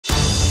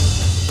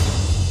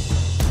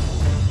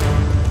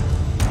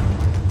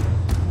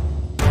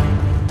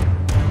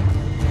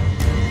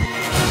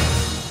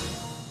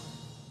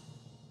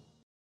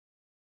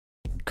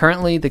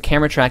Currently, the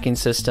camera tracking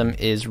system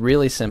is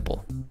really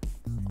simple.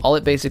 All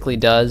it basically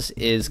does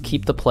is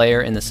keep the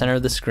player in the center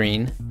of the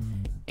screen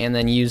and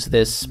then use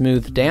this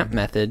smooth damp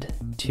method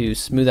to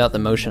smooth out the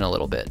motion a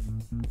little bit.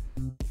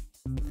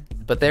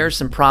 But there are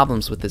some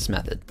problems with this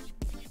method.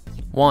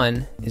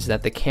 One is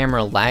that the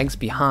camera lags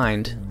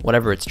behind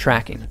whatever it's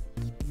tracking.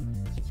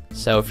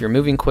 So if you're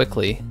moving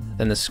quickly,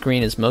 then the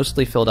screen is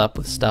mostly filled up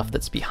with stuff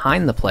that's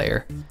behind the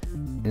player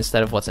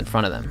instead of what's in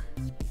front of them.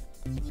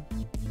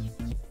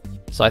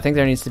 So I think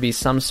there needs to be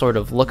some sort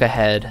of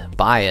look-ahead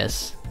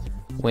bias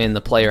when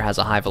the player has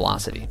a high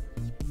velocity.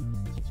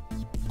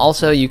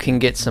 Also, you can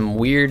get some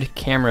weird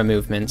camera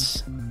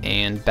movements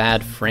and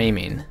bad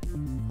framing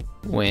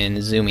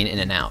when zooming in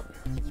and out.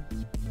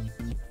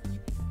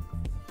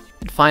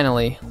 And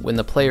finally, when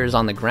the player is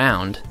on the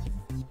ground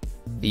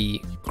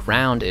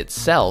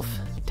itself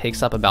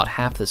takes up about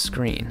half the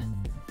screen.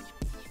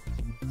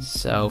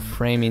 So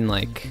framing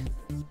like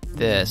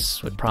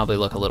this would probably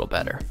look a little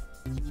better.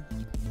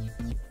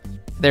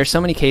 There are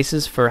so many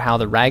cases for how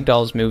the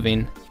ragdoll is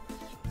moving,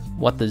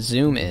 what the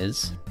zoom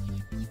is,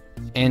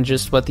 and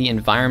just what the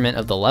environment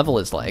of the level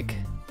is like,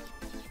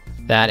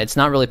 that it's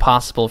not really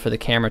possible for the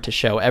camera to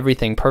show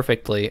everything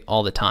perfectly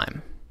all the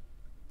time.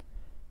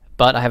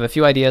 But I have a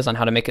few ideas on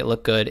how to make it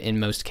look good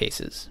in most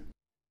cases.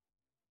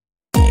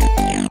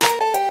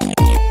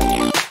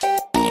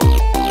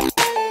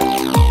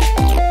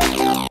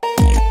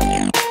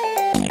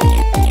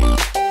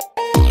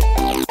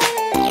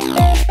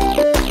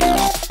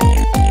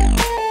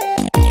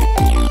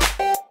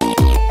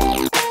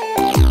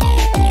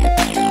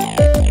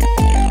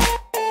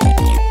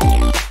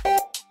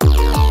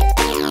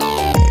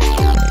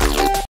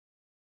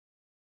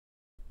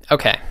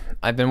 Okay,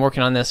 I've been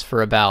working on this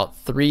for about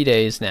 3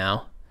 days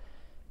now.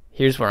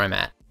 Here's where I'm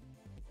at.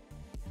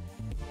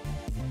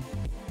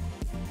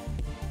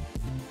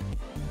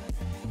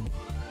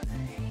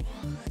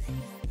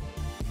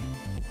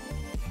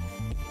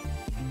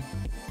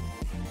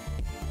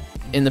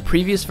 In the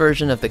previous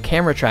version of the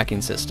camera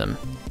tracking system,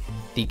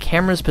 the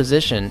camera's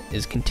position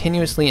is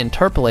continuously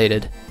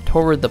interpolated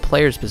toward the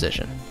player's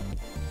position.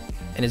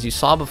 And as you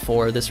saw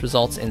before, this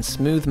results in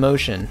smooth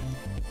motion,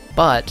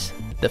 but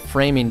the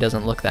framing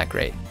doesn't look that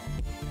great.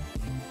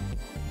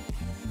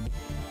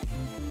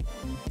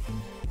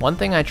 One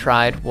thing I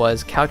tried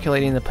was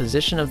calculating the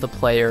position of the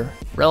player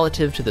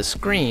relative to the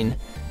screen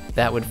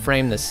that would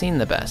frame the scene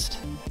the best,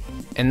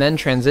 and then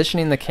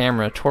transitioning the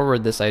camera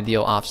toward this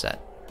ideal offset.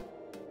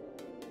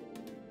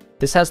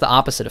 This has the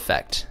opposite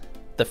effect.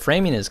 The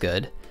framing is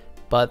good,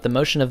 but the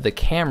motion of the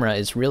camera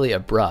is really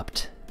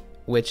abrupt,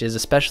 which is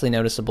especially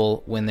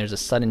noticeable when there's a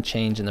sudden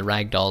change in the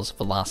ragdoll's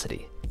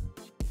velocity.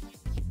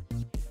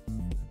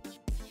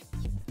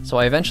 So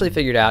I eventually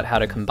figured out how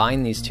to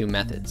combine these two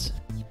methods.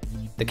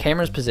 The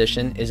camera's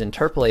position is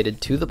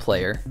interpolated to the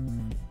player,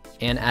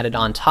 and added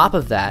on top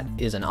of that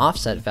is an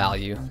offset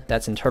value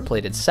that's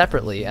interpolated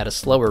separately at a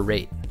slower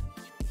rate.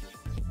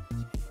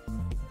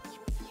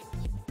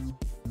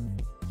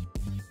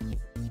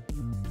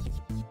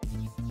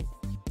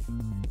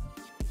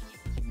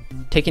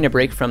 Taking a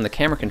break from the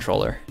camera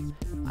controller,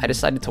 I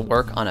decided to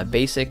work on a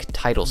basic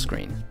title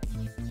screen.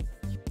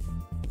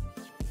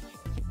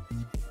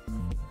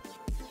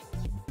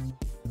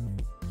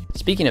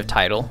 Speaking of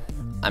title,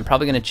 I'm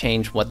probably going to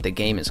change what the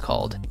game is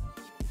called.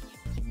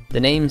 The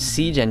name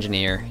Siege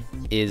Engineer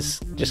is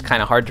just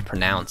kind of hard to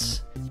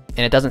pronounce, and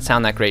it doesn't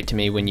sound that great to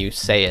me when you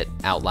say it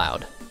out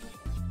loud.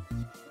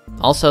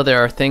 Also,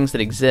 there are things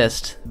that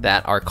exist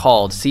that are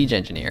called Siege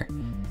Engineer,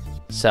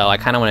 so I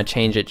kind of want to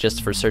change it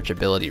just for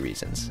searchability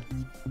reasons.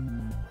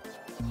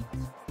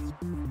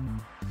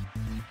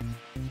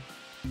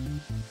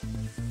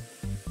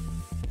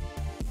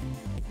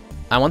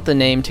 I want the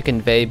name to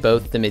convey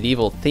both the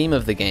medieval theme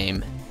of the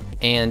game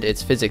and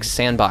its physics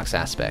sandbox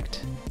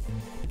aspect.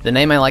 The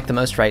name I like the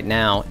most right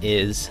now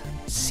is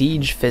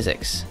Siege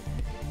Physics.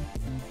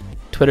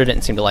 Twitter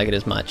didn't seem to like it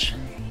as much,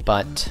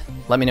 but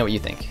let me know what you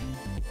think.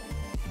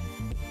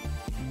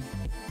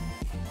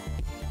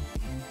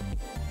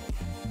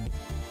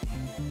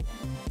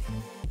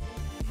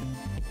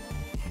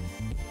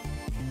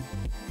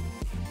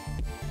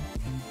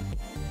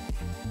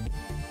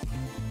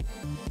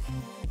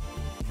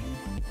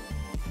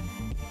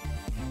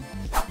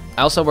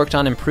 I also worked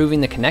on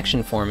improving the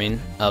connection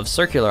forming of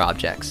circular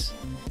objects.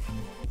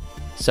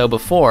 So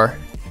before,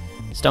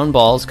 stone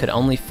balls could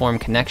only form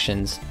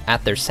connections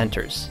at their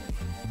centers.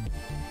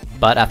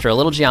 But after a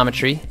little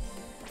geometry,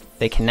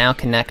 they can now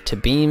connect to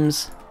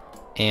beams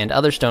and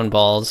other stone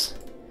balls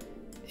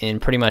in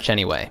pretty much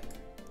any way.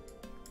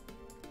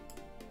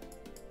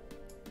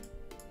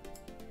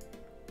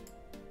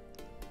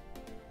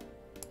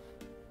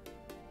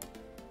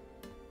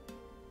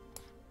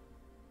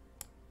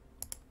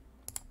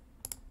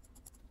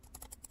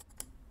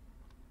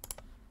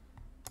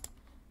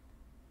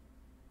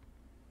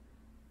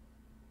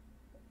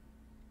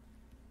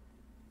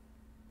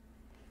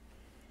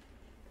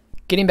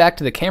 Getting back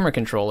to the camera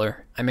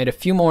controller, I made a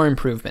few more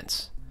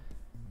improvements.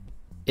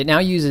 It now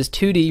uses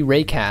 2D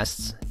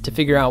raycasts to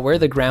figure out where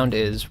the ground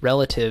is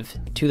relative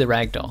to the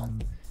ragdoll.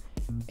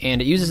 And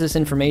it uses this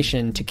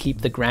information to keep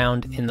the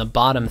ground in the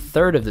bottom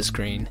third of the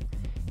screen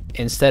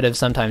instead of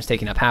sometimes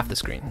taking up half the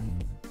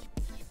screen.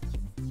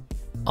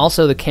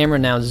 Also, the camera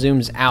now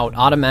zooms out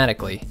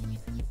automatically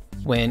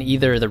when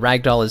either the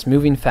ragdoll is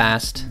moving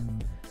fast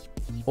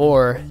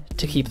or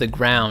to keep the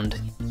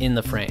ground in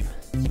the frame.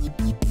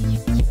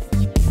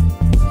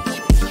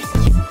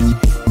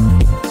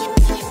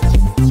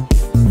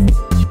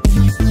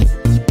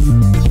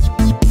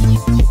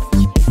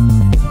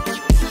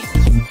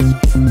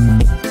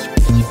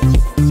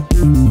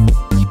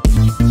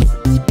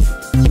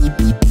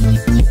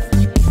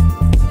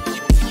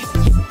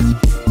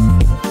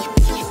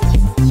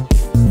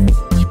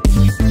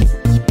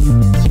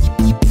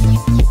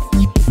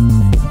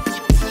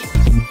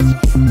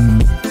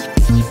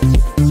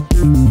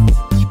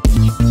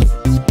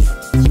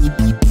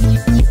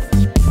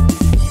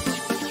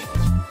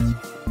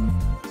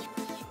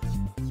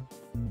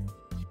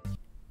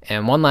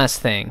 And one last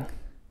thing,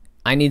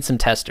 I need some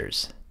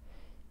testers.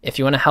 If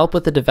you want to help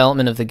with the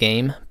development of the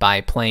game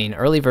by playing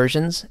early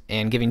versions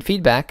and giving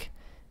feedback,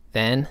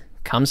 then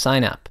come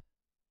sign up.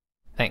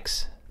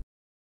 Thanks.